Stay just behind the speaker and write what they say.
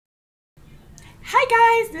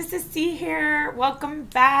Hi guys, this is C here. Welcome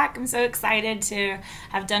back. I'm so excited to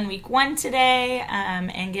have done week 1 today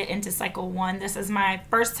and get into cycle 1. This is my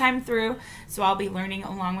first time through, so I'll be learning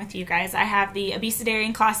along with you guys. I have the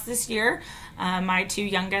obesitarian class this year. My 2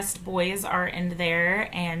 youngest boys are in there,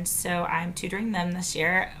 and so I'm tutoring them this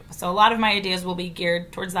year. So a lot of my ideas will be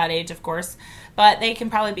geared towards that age, of course, but they can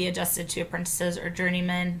probably be adjusted to apprentices or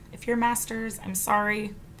journeymen. If you're masters, I'm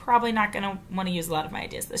sorry. Probably not going to want to use a lot of my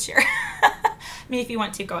ideas this year. I mean, if you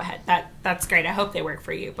want to, go ahead. That's great. I hope they work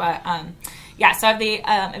for you. But yeah, so I have the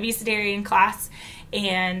obesitarian class,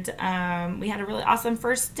 and we had a really awesome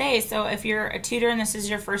first day. So if you're a tutor and this is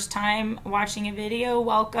your first time watching a video,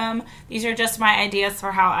 welcome. These are just my ideas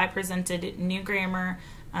for how I presented new grammar.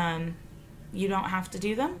 You don't have to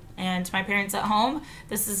do them. And to my parents at home,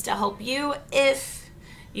 this is to help you if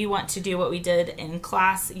you want to do what we did in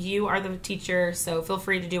class. You are the teacher, so feel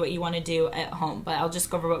free to do what you want to do at home, but I'll just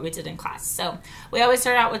go over what we did in class. So we always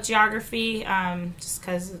start out with geography, just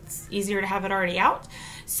because it's easier to have it already out.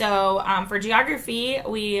 So for geography,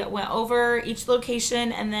 we went over each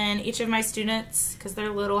location, and then each of my students, because they're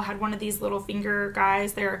little, had one of these little finger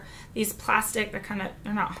guys. They're these plastic, they're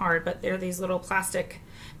not hard, but they're these little plastic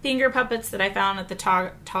finger puppets that I found at the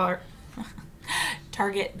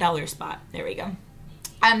Target dollar spot. There we go.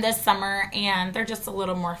 This summer, and they're just a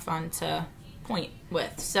little more fun to point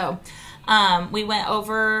with. So we went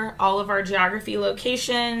over all of our geography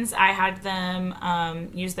locations. I had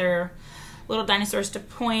them use their little dinosaurs to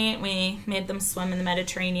point. We made them swim in the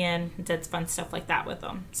Mediterranean, did fun stuff like that with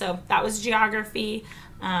them. So that was geography.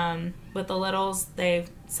 With the littles,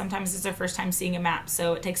 sometimes it's their first time seeing a map,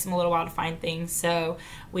 so it takes them a little while to find things. So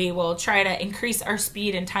we will try to increase our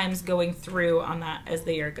speed and times going through on that as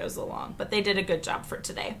the year goes along. But they did a good job for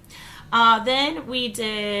today. Then we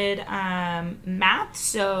did math.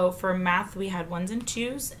 So for math, we had 1s and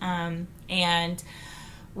 2s, and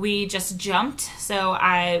we just jumped. So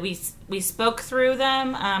we spoke through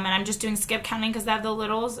them, and I'm just doing skip counting because I have the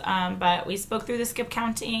littles, but we spoke through the skip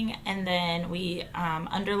counting, and then we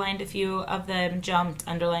underlined a few of them, jumped,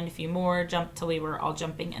 underlined a few more, jumped till we were all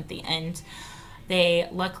jumping at the end. They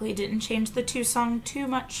luckily didn't change the 2 song too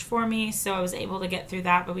much for me, so I was able to get through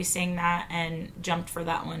that, but we sang that and jumped for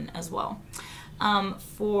that one as well.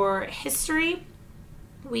 For history,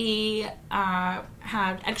 we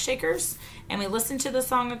had egg shakers, and we listened to the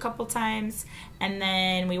song a couple times, and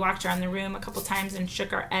then we walked around the room a couple times and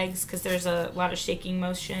shook our eggs because there's a lot of shaking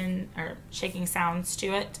motion or shaking sounds to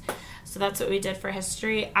it. So that's what we did for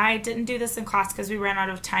history. I didn't do this in class because we ran out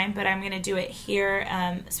of time, but I'm going to do it here,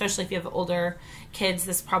 especially if you have older kids.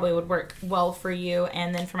 This probably would work well for you.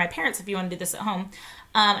 And then for my parents, if you want to do this at home,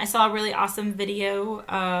 I saw a really awesome video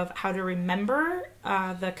of how to remember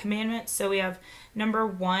the commandments. So we have number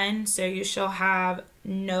 1, so you shall have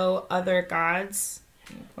no other gods.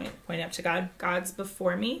 Point up to God, gods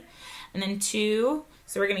before me. And then 2,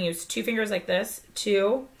 so we're going to use 2 fingers like this.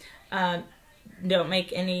 2, don't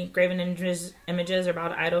make any graven images or bow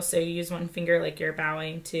to idols, so you use 1 finger like you're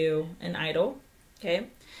bowing to an idol. Okay.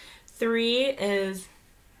 3 is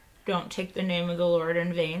don't take the name of the Lord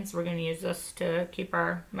in vain, so we're going to use this to keep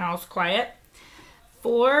our mouths quiet.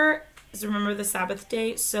 4 is remember the Sabbath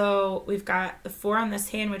day, so we've got the 4 on this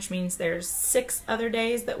hand, which means there's 6 other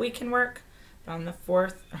days that we can work. But on the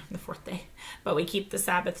fourth day, but we keep the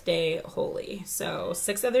Sabbath day holy. So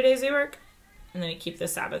 6 other days we work, and then we keep the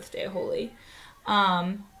Sabbath day holy.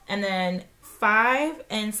 And then 5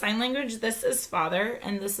 in sign language, this is father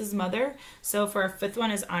and this is mother. So for our 5th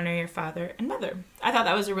one is honor your father and mother. I thought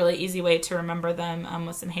that was a really easy way to remember them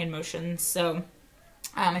with some hand motions. So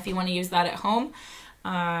if you want to use that at home,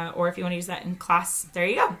 or if you want to use that in class, there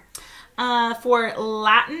you go. For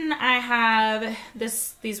Latin, I have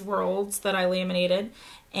these worlds that I laminated,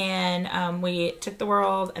 and we took the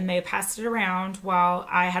world and they passed it around while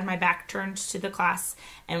I had my back turned to the class,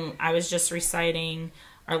 and I was just reciting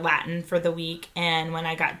our Latin for the week. And when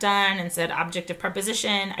I got done and said object of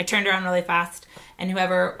preposition, I turned around really fast, and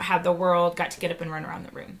whoever had the world got to get up and run around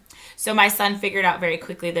the room. So my son figured out very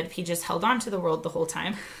quickly that if he just held on to the world the whole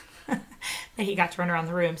time, that he got to run around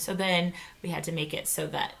the room. So then we had to make it so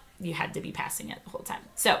that you had to be passing it the whole time.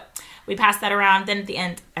 So we passed that around. Then at the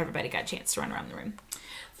end, everybody got a chance to run around the room.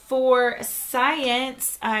 For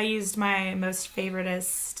science, I used my most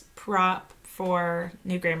favoriteest prop for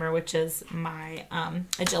new grammar, which is my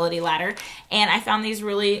agility ladder. And I found these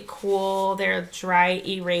really cool. They're dry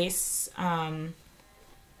erase,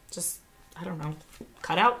 just, I don't know,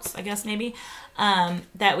 cutouts, I guess maybe,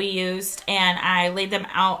 that we used. And I laid them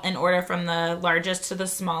out in order from the largest to the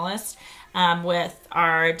smallest. With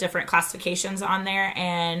our different classifications on there,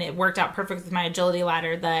 and it worked out perfect with my agility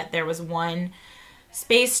ladder that there was one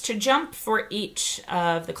space to jump for each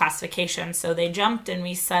of the classifications. So they jumped and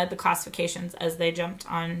we said the classifications as they jumped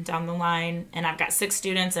on down the line. And I've got 6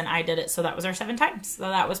 students and I did it. So that was our 7 times. So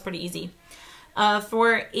that was pretty easy.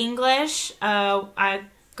 For English, I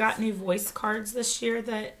got new voice cards this year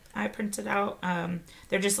that I printed out.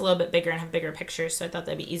 They're just a little bit bigger and have bigger pictures. So I thought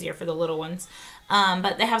that'd be easier for the little ones.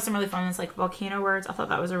 But they have some really fun ones like volcano words. I thought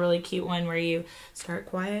that was a really cute one where you start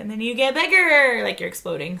quiet and then you get bigger, like you're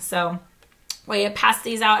exploding. So we passed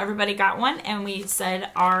these out. Everybody got one, and we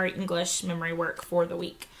said our English memory work for the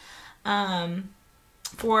week.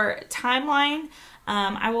 For timeline,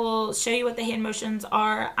 I will show you what the hand motions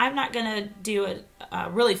are. I'm not going to do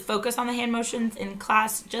really focus on the hand motions in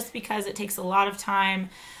class just because it takes a lot of time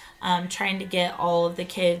trying to get all of the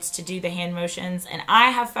kids to do the hand motions. And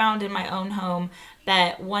I have found in my own home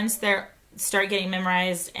that once they start getting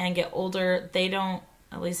memorized and get older, they don't,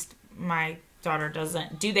 at least my daughter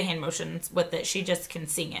doesn't do the hand motions with it. She just can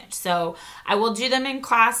sing it. So I will do them in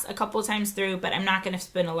class a couple of times through, but I'm not going to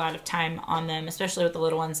spend a lot of time on them, especially with the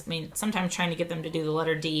little ones. I mean, sometimes trying to get them to do the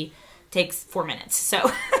letter D takes 4 minutes.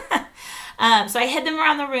 So, so I hid them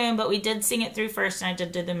around the room, but we did sing it through first, and I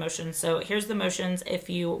did do the motions. So here's the motions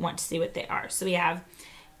if you want to see what they are. So we have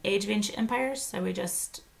Age of Ancient Empires. So we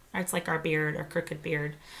just, it's like our beard, our crooked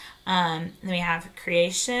beard. Then we have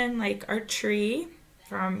Creation, like our tree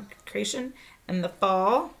from creation. And the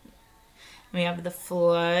fall, we have the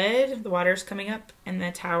flood, the waters coming up, and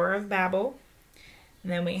the Tower of Babel.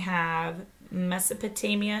 And then we have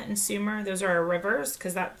Mesopotamia and Sumer. Those are our rivers,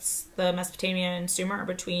 because that's the Mesopotamia and Sumer are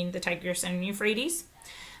between the Tigris and Euphrates.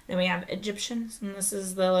 Then we have Egyptians, and this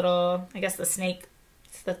is the little, I guess, the snake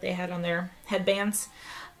that they had on their headbands.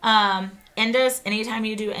 Indus, anytime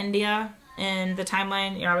you do India in the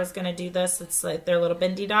timeline, you're always going to do this. It's like their little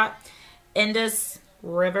bendy dot. Indus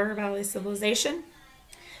River Valley Civilization.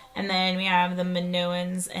 And then we have the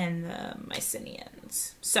Minoans and the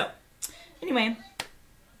Mycenaeans. So anyway,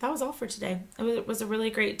 that was all for today. It was a really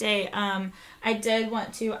great day. I did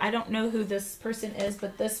want to, I don't know who this person is,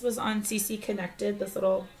 but this was on CC Connected, this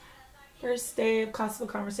little first day of classical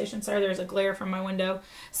conversation. Sorry, there's a glare from my window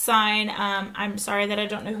sign. I'm sorry that I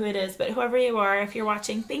don't know who it is, but whoever you are, if you're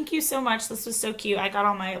watching, thank you so much. This was so cute. I got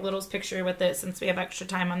all my littles picture with it since we have extra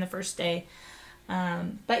time on the first day.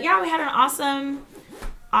 But yeah, we had an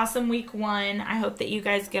awesome week 1. I hope that you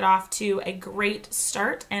guys get off to a great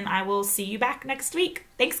start, and I will see you back next week.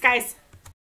 Thanks, guys.